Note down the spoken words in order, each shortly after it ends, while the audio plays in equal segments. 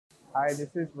Hi,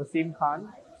 this is Vasim Khan.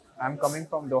 I'm coming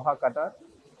from Doha, Qatar,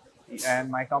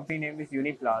 and my company name is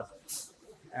Uniplast.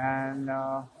 And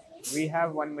we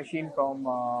have one machine from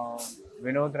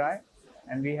Vinodrai,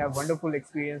 and we have wonderful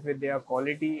experience with their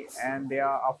quality and their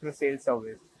after-sales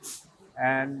service.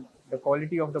 And the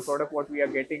quality of the product what we are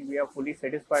getting, we are fully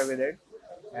satisfied with it.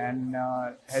 And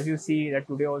as you see that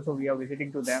today also we are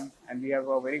visiting to them, and we have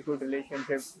a very good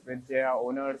relationship with their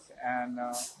owners and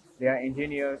their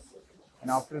engineers. And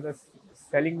after the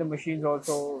selling the machines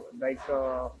also,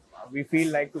 we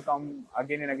feel like to come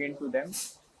again and again to them.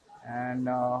 And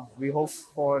we hope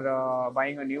for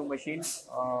buying a new machine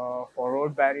for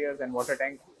road barriers and water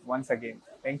tank once again.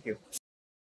 Thank you.